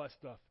didn't do all that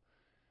stuff.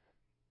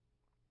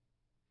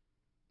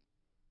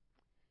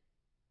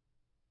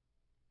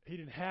 He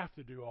didn't have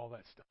to do all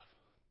that stuff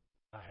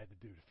I had to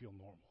do to feel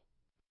normal.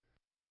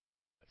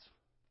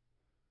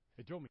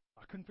 It drove me.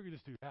 I couldn't figure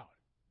this dude out.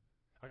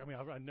 I mean,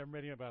 I'd never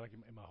met anybody like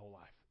him in my whole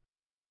life.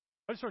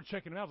 I just started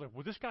checking him out. I was like,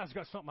 well, this guy's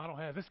got something I don't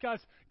have. This guy's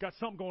got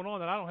something going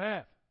on that I don't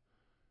have.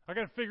 I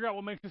got to figure out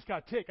what makes this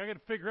guy tick. I got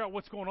to figure out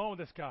what's going on with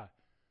this guy.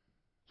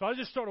 So I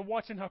just started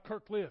watching how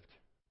Kirk lived,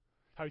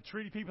 how he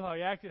treated people, how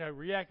he acted, how he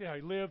reacted, how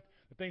he lived,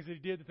 the things that he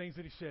did, the things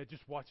that he said,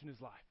 just watching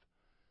his life.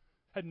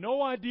 Had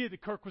no idea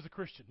that Kirk was a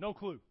Christian. No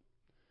clue.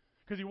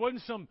 Because he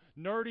wasn't some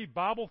nerdy,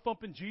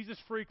 Bible-thumping Jesus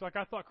freak like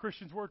I thought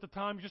Christians were at the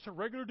time. He was just a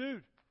regular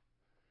dude.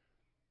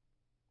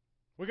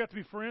 We got to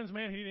be friends,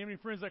 man. He didn't have any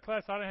friends in that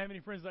class. I didn't have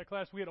any friends in that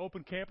class. We had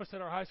open campus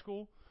at our high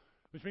school,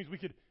 which means we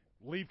could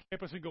leave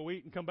campus and go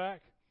eat and come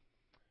back.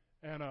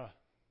 And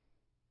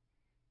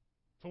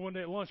so one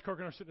day at lunch, Kirk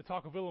and I are sitting at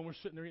Taco Villa, and we're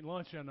sitting there eating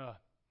lunch, and I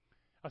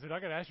said, I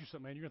got to ask you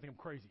something, man. You're going to think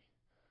I'm crazy.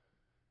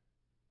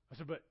 I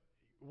said, but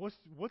what's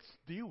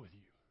the deal with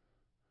you?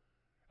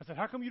 I said,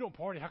 how come you don't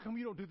party? How come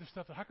you don't do the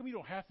stuff? How come you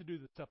don't have to do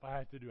the stuff I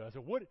have to do? I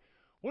said, what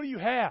do you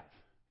have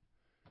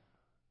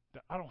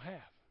that I don't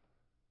have?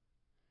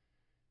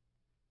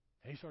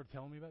 And he started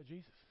telling me about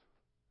Jesus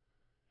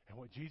and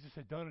what Jesus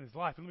had done in his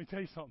life. And let me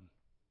tell you something.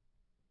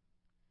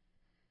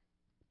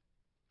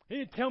 He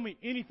didn't tell me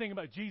anything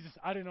about Jesus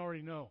I didn't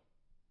already know.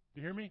 Do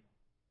you hear me?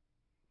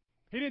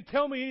 He didn't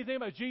tell me anything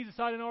about Jesus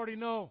I didn't already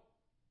know.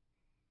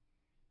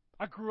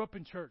 I grew up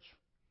in church.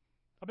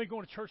 I've been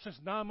going to church since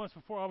 9 months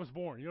before I was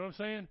born. You know what I'm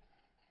saying?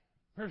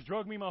 Parents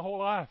drugged me my whole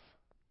life.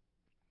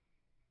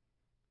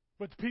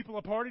 But the people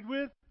I partied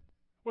with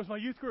was my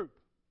youth group.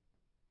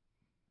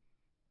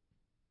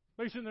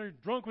 They sitting there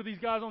drunk with these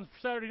guys on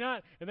Saturday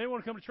night, and they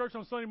want to come to church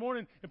on Sunday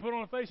morning and put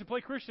on a face and play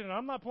Christian, and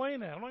I'm not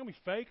playing that. I'm not going to be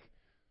fake.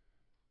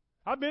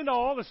 I've been to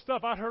all this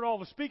stuff. I've heard all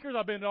the speakers.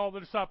 I've been to all the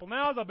Disciple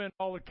Nows. I've been to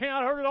all the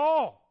camp. I heard it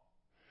all.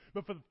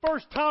 But for the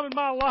first time in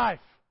my life,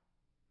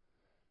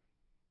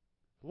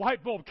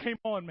 light bulb came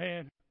on,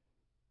 man.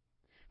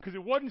 Because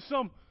it wasn't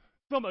some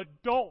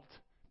adult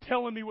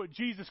telling me what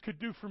Jesus could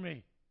do for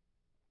me.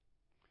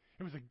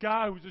 It was a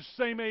guy who was the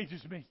same age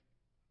as me.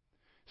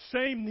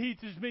 Same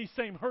needs as me,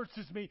 same hurts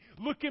as me,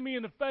 looking me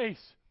in the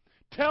face,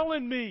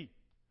 telling me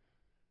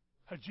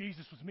how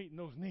Jesus was meeting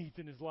those needs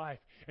in his life.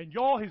 And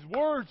y'all, his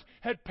words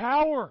had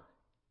power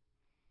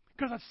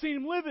because I'd seen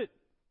him live it.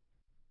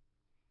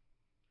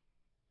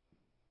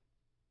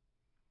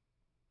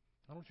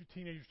 I don't want you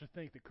teenagers to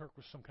think that Kirk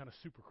was some kind of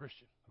super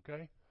Christian,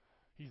 okay?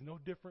 He's no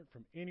different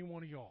from any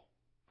one of y'all.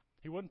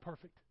 He wasn't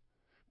perfect,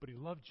 but he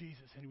loved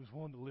Jesus and he was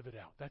willing to live it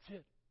out. That's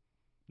it.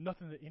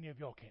 Nothing that any of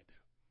y'all can't do.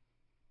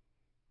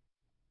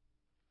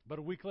 But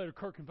a week later,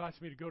 Kirk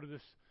invites me to go to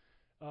this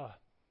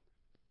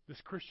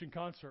Christian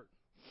concert.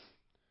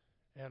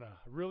 And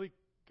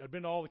I'd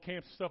been to all the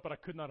camps and stuff, but I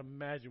could not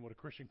imagine what a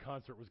Christian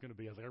concert was going to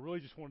be. I was like, I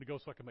really just wanted to go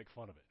so I could make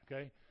fun of it,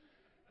 okay?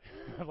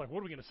 I was like, what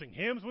are we going to sing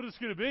hymns? What is this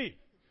going to be?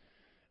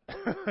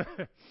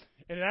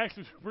 And it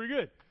actually was pretty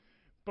good.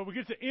 But we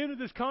get to the end of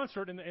this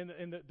concert, and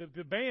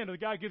the band, the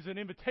guy gives an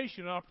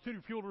invitation, an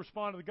opportunity for people to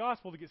respond to the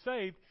gospel to get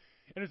saved.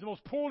 And it's the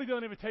most poorly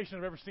done invitation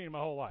I've ever seen in my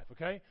whole life,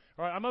 okay?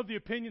 All right, I'm of the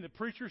opinion that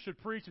preachers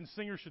should preach and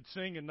singers should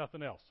sing and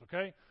nothing else,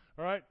 okay?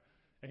 All right?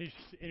 And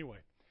anyway,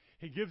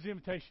 he gives the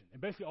invitation.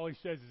 And basically all he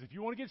says is, if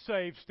you want to get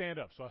saved, stand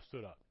up. So I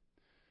stood up.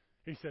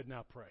 He said,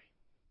 now pray.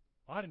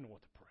 Well, I didn't know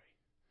what to pray.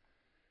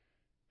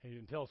 He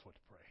didn't tell us what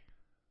to pray.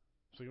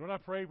 So you know what I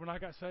prayed when I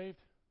got saved?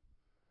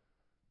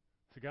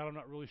 I said, God, I'm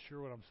not really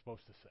sure what I'm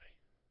supposed to say.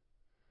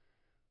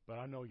 But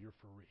I know you're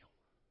for real.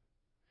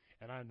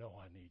 And I know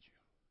I need you.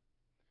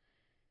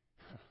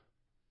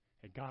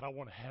 And God, I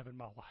want to have in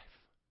my life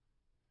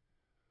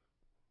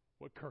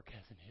what Kirk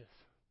has in his.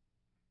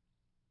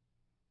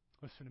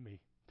 Listen to me,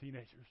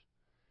 teenagers.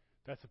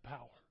 That's the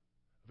power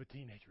of a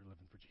teenager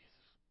living for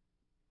Jesus.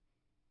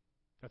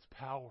 That's the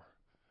power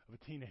of a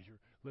teenager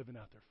living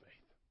out their faith.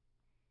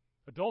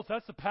 Adults,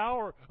 that's the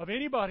power of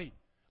anybody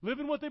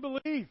living what they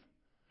believe.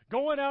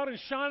 Going out and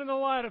shining the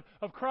light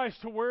of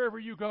Christ to wherever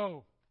you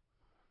go.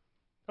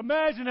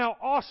 Imagine how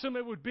awesome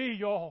it would be,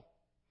 y'all,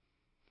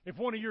 if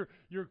one of your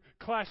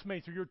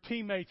classmates or your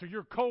teammates or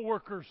your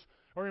coworkers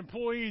or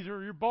employees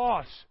or your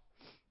boss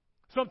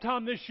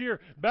sometime this year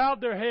bowed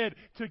their head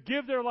to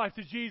give their life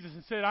to Jesus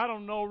and said, I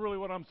don't know really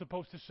what I'm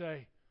supposed to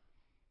say.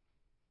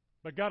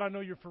 But God, I know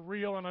you're for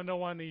real, and I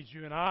know I need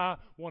you, and I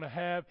want to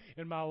have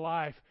in my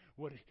life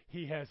what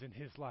he has in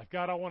his life.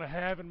 God, I want to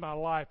have in my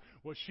life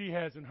what she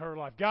has in her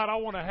life. God, I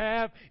want to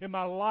have in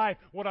my life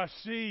what I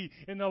see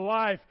in the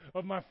life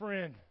of my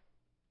friend.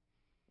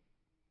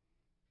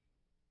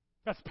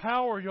 That's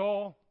power,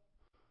 y'all,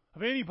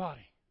 of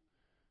anybody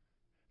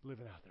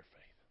living out their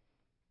faith.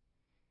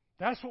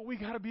 That's what we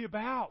got to be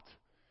about.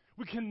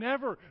 We can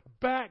never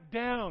back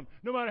down,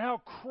 no matter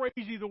how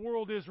crazy the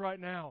world is right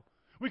now.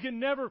 We can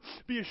never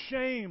be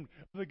ashamed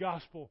of the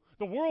gospel.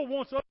 The world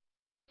wants us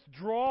to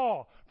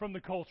draw from the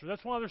culture.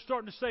 That's why they're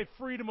starting to say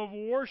freedom of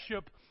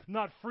worship,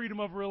 not freedom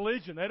of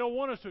religion. They don't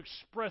want us to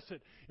express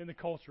it in the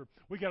culture.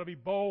 We got to be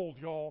bold,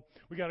 y'all.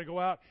 We got to go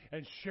out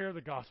and share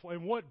the gospel.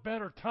 And what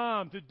better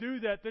time to do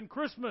that than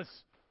Christmas?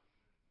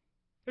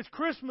 It's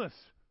Christmas.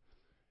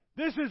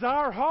 This is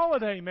our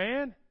holiday,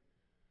 man.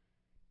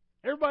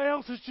 Everybody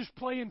else is just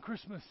playing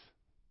Christmas.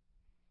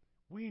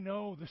 We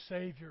know the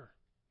Savior.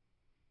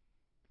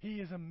 He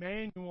is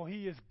Emmanuel.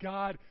 He is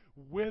God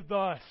with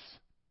us.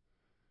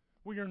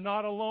 We are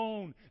not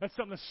alone. That's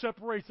something that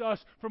separates us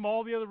from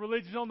all the other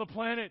religions on the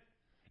planet.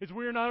 Is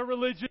we are not a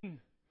religion.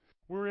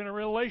 We're in a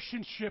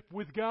relationship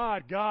with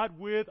God. God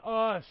with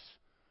us.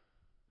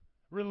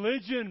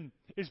 Religion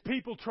is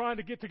people trying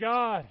to get to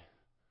God.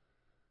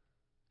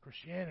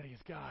 Christianity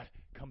is God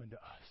coming to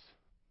us.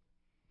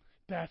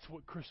 That's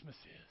what Christmas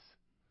is.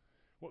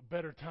 What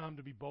better time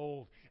to be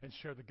bold and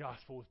share the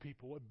gospel with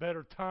people? What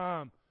better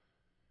time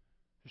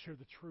to share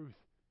the truth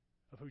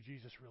of who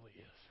Jesus really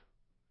is?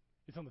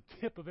 It's on the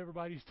tip of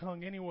everybody's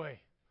tongue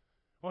anyway.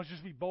 Why don't you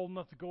just be bold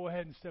enough to go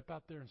ahead and step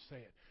out there and say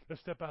it?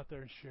 Let's step out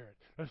there and share it.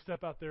 Let's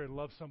step out there and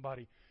love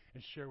somebody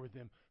and share with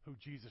them who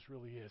Jesus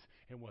really is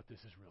and what this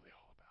is really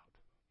all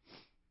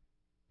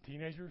about.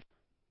 Teenagers,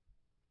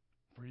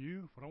 for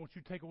you, what I want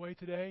you to take away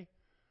today,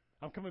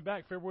 I'm coming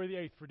back February the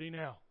 8th for D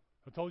Now.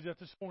 I told you that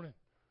this morning.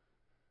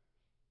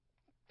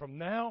 From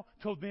now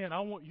till then, I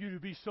want you to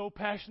be so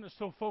passionate,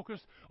 so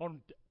focused on.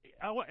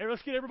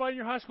 Let's get everybody in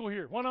your high school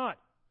here. Why not?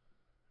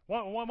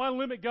 Why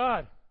limit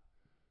God?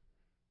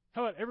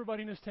 How about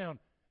everybody in this town?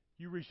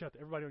 You reach out to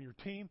everybody on your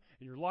team,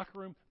 in your locker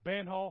room,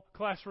 band hall,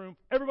 classroom,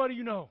 everybody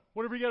you know,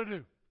 whatever you got to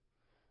do.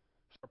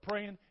 Start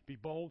praying, be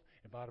bold,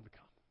 invite them to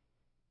come.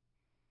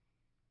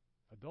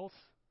 Adults,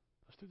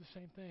 let's do the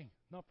same thing.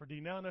 Not for D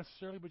Now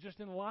necessarily, but just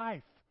in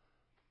life.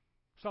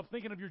 Stop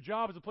thinking of your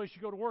job as a place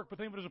you go to work, but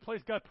think of it as a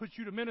place God puts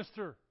you to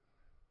minister.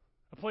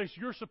 A place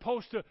you're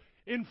supposed to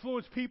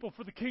influence people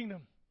for the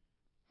kingdom.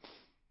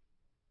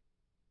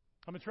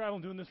 I've been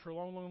traveling doing this for a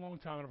long, long, long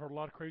time, and I've heard a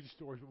lot of crazy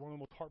stories, but one of the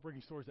most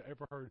heartbreaking stories I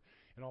ever heard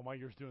in all my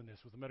years doing this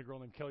was I met a girl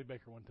named Kelly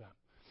Baker one time.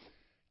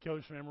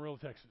 Kelly's from Amarillo,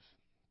 Texas.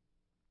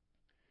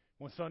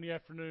 One Sunday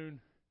afternoon,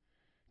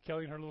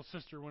 Kelly and her little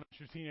sister went out.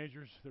 She was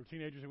teenagers. They were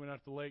teenagers. They went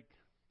out to the lake,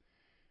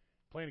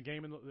 playing a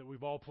game that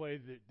we've all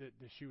played.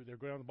 They'd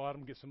go down the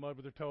bottom, get some mud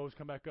with their toes,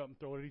 come back up and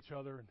throw it at each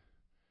other. And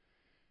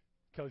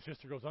Kelly's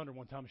sister goes under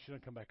one time, and she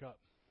doesn't come back up.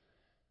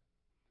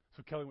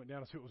 So Kelly went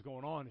down to see what was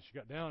going on, and she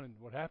got down, and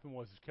what happened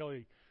was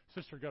Kelly's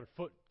sister got her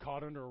foot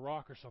caught under a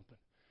rock or something.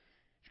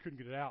 She couldn't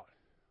get it out.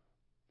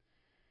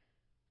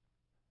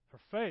 Her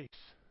face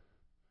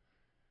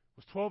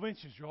was 12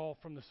 inches, y'all,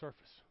 from the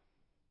surface.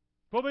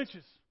 12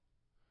 inches.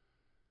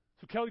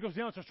 So Kelly goes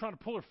down and starts trying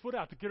to pull her foot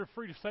out to get her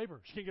free to save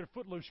her. She can't get her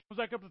foot loose. She goes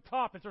back up to the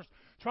top and starts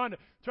trying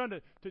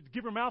to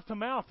give her mouth to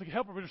mouth to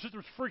help her, but her sister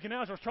was freaking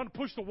out. She starts trying to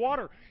push the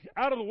water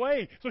out of the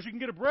way so she can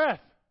get a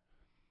breath.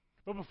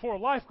 But before a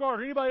lifeguard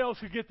or anybody else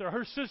could get there,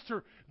 her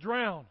sister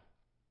drowned.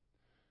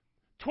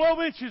 12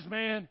 inches,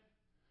 man.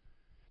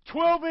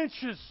 12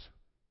 inches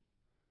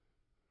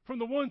from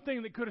the one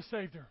thing that could have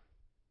saved her.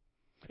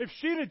 If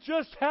she'd have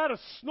just had a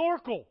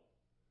snorkel,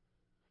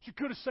 she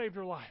could have saved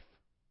her life.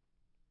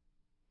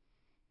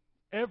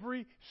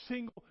 Every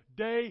single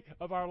day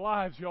of our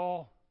lives,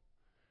 y'all,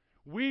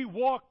 we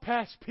walk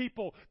past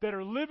people that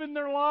are living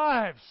their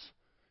lives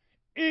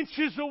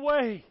inches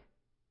away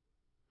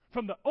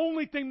from the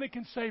only thing that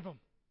can save them.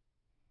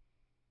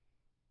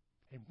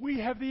 And we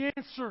have the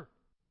answer.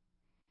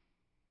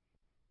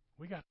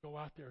 We got to go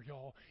out there,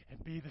 y'all,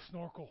 and be the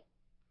snorkel.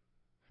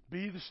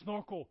 Be the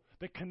snorkel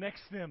that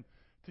connects them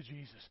to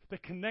Jesus,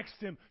 that connects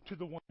them to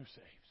the one who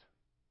saves.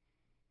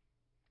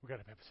 We've got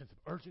to have a sense of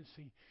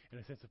urgency and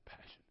a sense of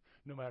passion.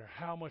 No matter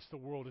how much the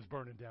world is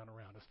burning down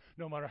around us,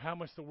 no matter how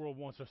much the world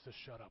wants us to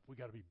shut up, we've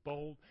got to be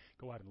bold,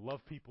 go out and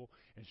love people,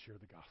 and share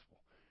the gospel.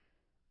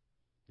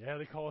 Yeah,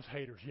 they call us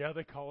haters. Yeah,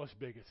 they call us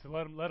bigots. And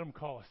let them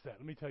call us that.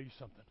 Let me tell you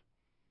something.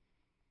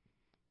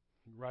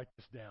 Write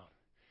this down.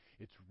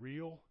 It's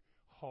real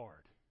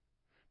hard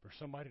for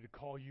somebody to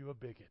call you a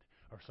bigot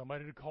or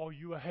somebody to call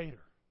you a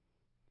hater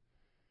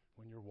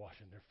when you're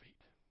washing their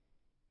feet.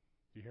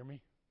 Do you hear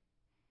me?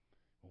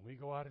 When we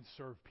go out and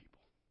serve people,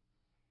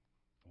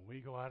 when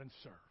we go out and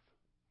serve,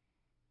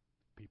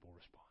 people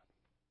respond.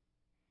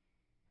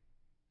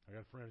 I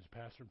got a friend who's a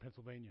pastor in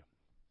Pennsylvania.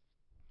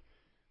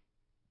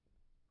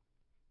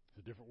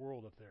 It's a different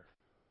world up there.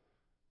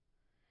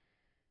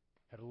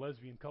 Had a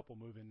lesbian couple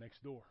move in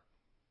next door.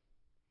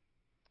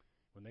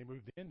 When they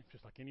moved in,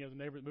 just like any other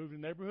neighbor that moved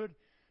in the neighborhood,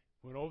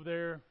 went over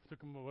there, took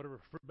them whatever,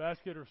 fruit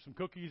basket or some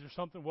cookies or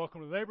something.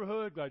 Welcome to the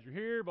neighborhood. Glad you're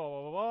here. Blah,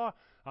 blah, blah, blah.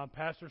 I'm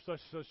pastor of such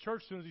and such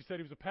church. As soon as he said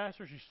he was a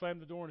pastor, she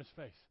slammed the door in his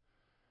face.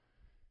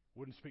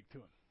 Wouldn't speak to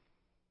him.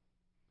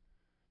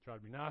 Tried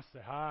to be nice, say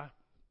hi,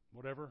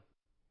 whatever.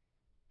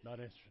 Not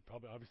interested.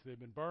 Probably, obviously, they've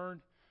been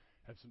burned,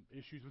 have some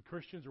issues with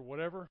Christians or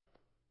whatever.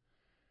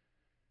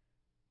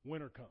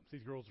 Winter comes.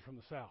 These girls are from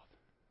the south.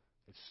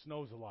 It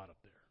snows a lot up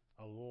there.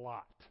 A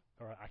lot.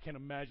 All right. I can't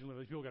imagine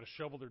these people got to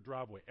shovel their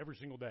driveway every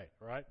single day.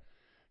 All right.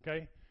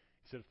 Okay.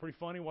 He said it's pretty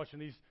funny watching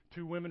these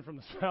two women from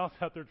the south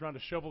out there trying to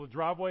shovel the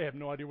driveway. Have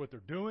no idea what they're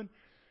doing.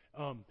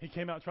 He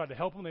came out and tried to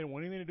help them. They didn't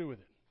want anything to do with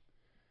it.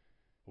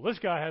 Well, this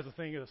guy has a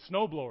thing, a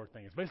snowblower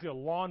thing. It's basically a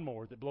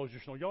lawnmower that blows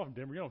your snow. Y'all from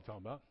Denver, you know what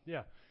I'm talking about.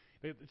 Yeah.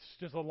 It's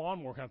just a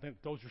lawnmower kind of thing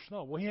that blows your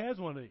snow. Well, he has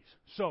one of these.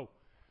 So,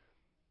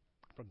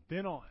 from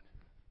then on,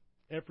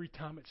 every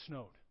time it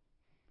snowed,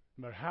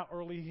 no matter how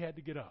early he had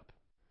to get up,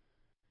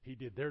 he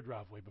did their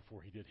driveway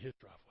before he did his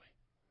driveway.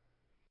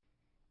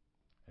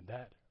 And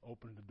that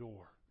opened the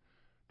door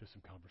to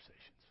some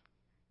conversations.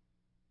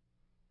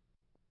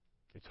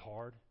 It's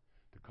hard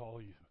to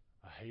call you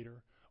a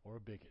hater or a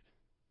bigot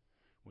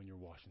when you're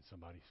washing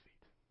somebody's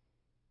feet.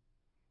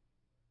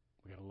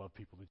 We got to love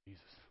people to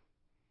Jesus.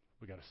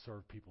 We got to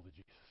serve people to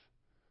Jesus.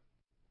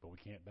 But we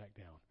can't back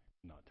down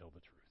and not tell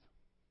the truth.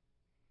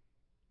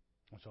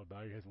 I want you to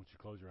bow your heads. I want you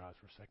to close your eyes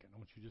for a second. I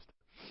want you to just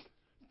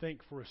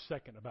think for a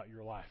second about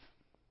your life.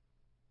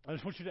 I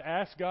just want you to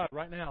ask God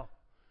right now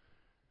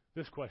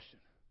this question.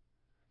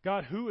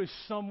 God, who is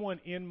someone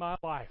in my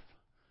life,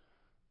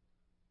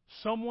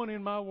 someone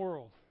in my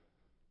world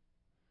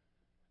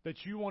that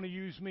you want to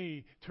use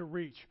me to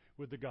reach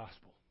with the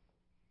gospel?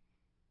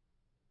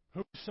 Who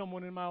is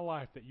someone in my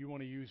life that you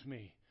want to use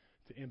me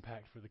to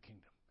impact for the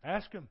kingdom?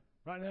 Ask him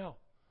right now.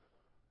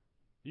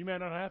 You may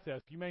not have to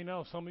ask. You may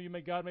know. Some of you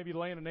God may be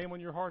laying a name on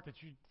your heart that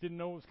you didn't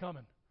know was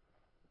coming.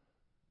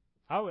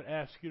 I would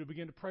ask you to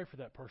begin to pray for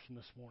that person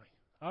this morning.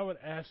 I would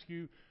ask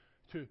you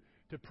to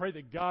pray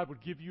that God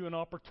would give you an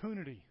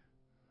opportunity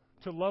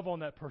to love on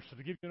that person,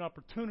 to give you an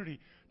opportunity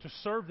to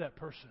serve that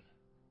person.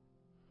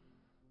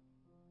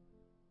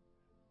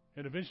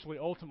 And eventually,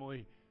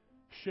 ultimately,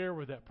 share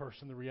with that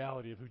person the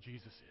reality of who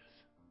Jesus is.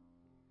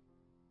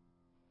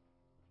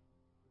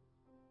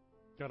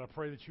 God, I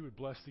pray that you would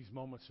bless these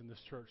moments in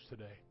this church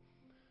today.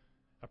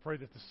 I pray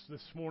that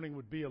this morning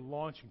would be a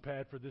launching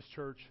pad for this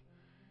church,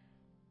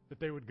 that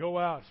they would go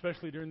out,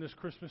 especially during this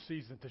Christmas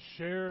season, to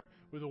share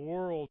with the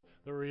world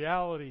the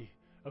reality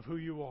of who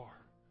you are,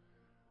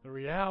 the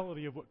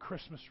reality of what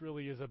Christmas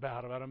really is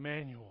about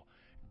Emmanuel,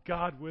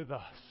 God with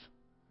us,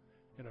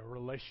 in a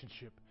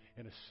relationship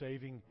and a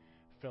saving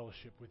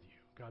fellowship with you.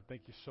 God,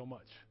 thank you so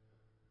much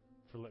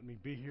for letting me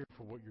be here,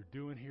 for what you're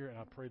doing here, and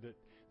I pray that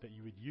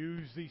you would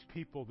use these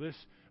people, this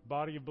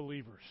body of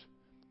believers,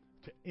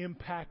 to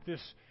impact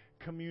this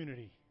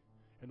community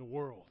and the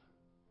world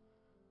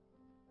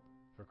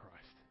for Christ.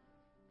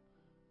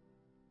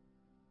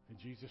 In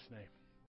Jesus' name.